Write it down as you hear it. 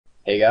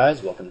Hey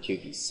guys, welcome to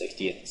the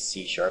 60th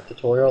C#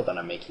 tutorial that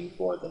I'm making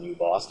for the new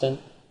Boston.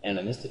 And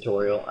in this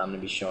tutorial, I'm going to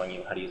be showing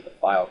you how to use the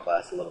file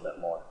class a little bit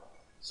more.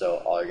 So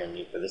all you're going to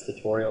need for this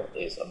tutorial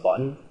is a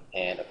button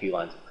and a few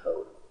lines of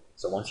code.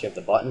 So once you have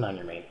the button on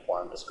your main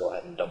form, just go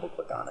ahead and double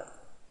click on it.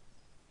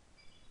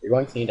 You're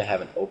going to need to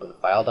have an open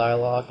file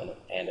dialog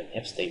and an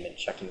if statement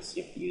checking to see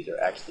if the user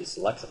actually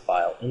selects a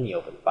file in the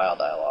open file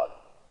dialog.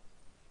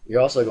 You're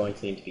also going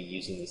to need to be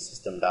using the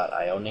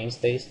system.io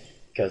namespace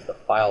because the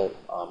file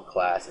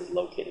class is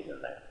located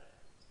in there.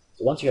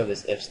 So once you have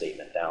this if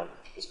statement down,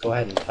 just go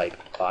ahead and type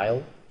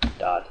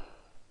file.copy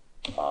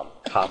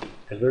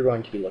because we're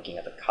going to be looking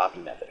at the copy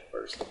method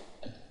first.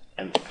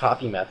 And the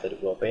copy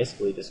method will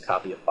basically just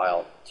copy a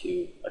file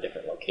to a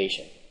different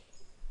location.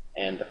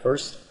 And the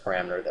first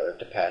parameter that we have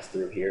to pass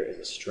through here is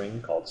a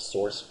string called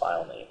source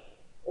file name,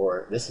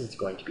 or this is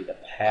going to be the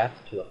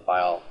path to the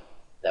file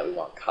that we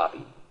want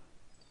copied.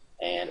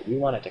 And we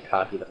want it to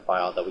copy the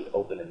file that we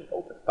open in the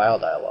open file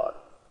dialog.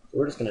 So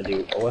we're just going to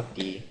do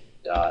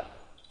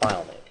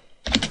ofd.filename.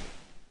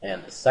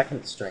 And the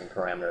second string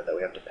parameter that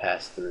we have to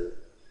pass through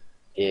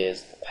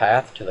is the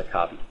path to the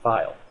copied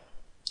file.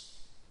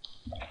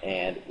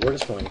 And we're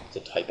just going to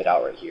type it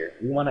out right here.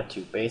 We want it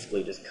to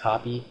basically just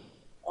copy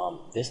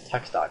this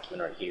text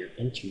document right here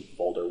into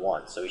folder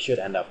 1. So we should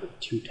end up with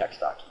 2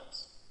 text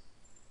documents.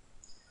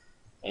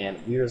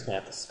 And we're just going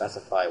to have to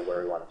specify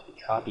where we want it to be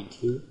copied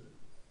to.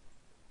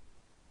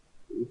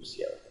 Oops,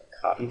 yeah,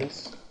 copy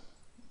this,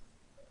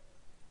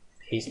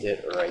 paste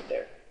it right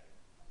there.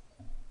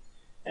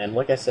 And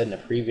like I said in a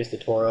previous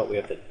tutorial, we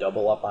have to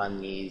double up on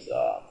these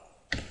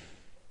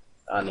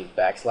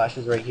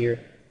backslashes right here,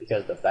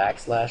 because the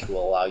backslash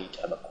will allow you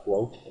to have a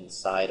quote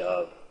inside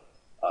of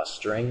a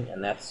string,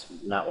 and that's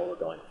not what we're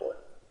going for.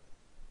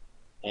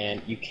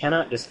 And you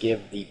cannot just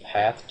give the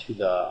path to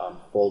the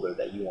folder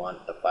that you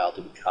want the file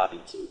to be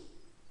copied to.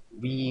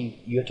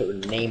 You have to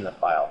name the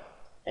file.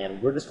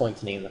 And we're just going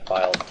to name the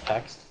file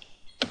text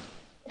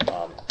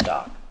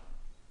doc.text.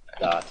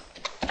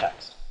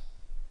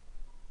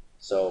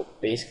 So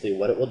basically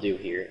what it will do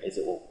here is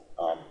it will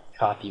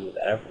copy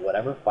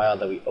whatever file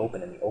that we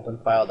open in the open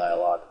file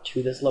dialog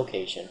to this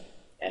location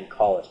and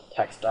call it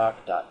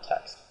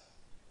textdoc.text.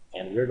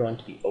 And we're going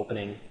to be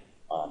opening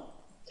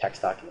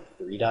text document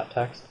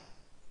 3.text.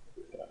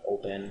 We're going to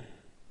open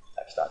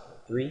text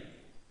document 3.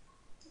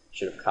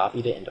 Should have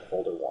copied it into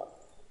folder 1.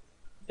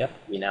 Yep,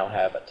 we now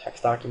have a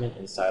text document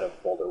inside of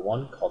folder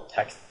 1 called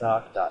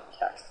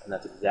textdoc.text, and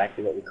that's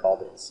exactly what we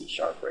called it in C#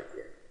 right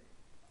here.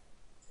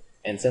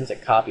 And since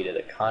it copied it,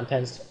 the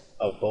contents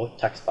of both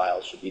text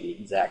files should be the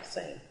exact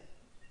same.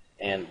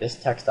 And this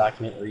text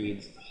document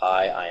reads,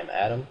 "Hi, I am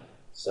Adam,"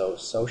 so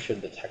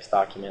should the text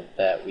document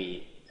that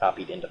we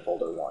copied into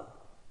folder 1.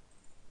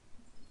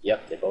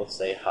 Yep, they both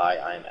say, "Hi,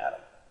 I am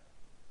Adam."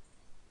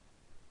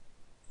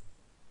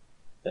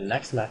 The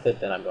next method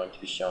that I'm going to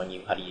be showing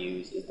you how to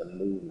use is the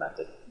move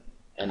method.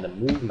 And the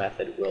move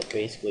method will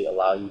basically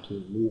allow you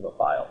to move a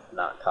file,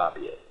 not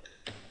copy it.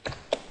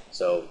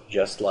 So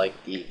just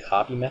like the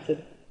copy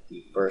method,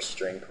 the first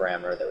string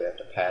parameter that we have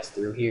to pass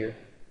through here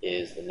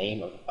is the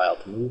name of the file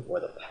to move,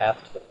 or the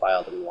path to the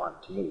file that we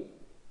want to move.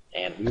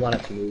 And we want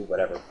it to move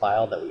whatever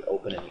file that we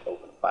open in the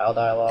open file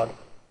dialog.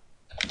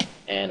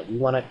 And we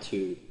want it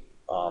to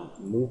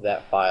move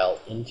that file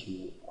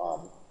into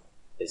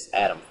this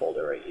Adam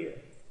folder right here.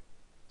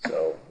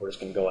 So we're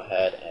just going to go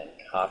ahead and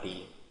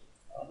copy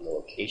the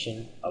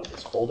location of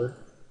this folder.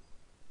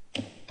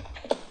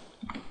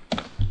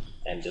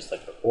 And just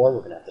like before,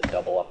 we're going to have to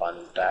double up on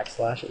these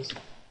backslashes.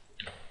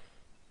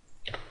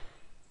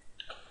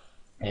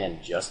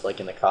 And just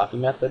like in the copy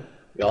method,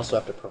 we also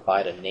have to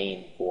provide a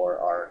name for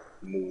our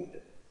moved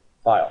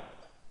file.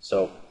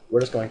 So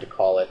we're just going to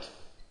call it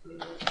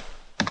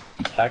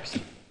text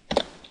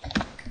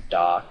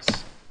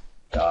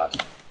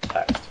docs.text,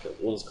 because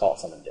we'll just call it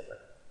something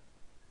different.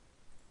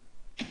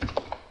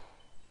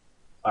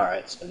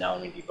 Alright, so now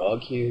let me debug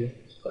here.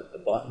 Just click the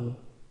button,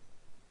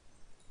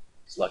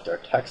 select our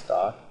text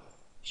doc.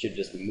 Should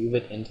just move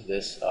it into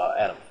this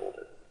Adam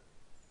folder.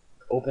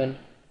 Open.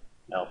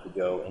 Now if we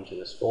go into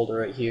this folder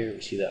right here,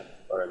 we see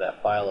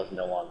that file is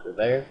no longer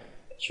there.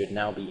 It should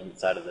now be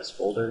inside of this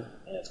folder,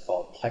 and it's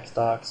called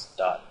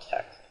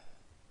textdocs.text.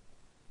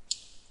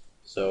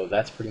 So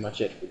that's pretty much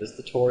it for this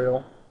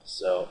tutorial.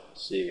 So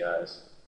see you guys.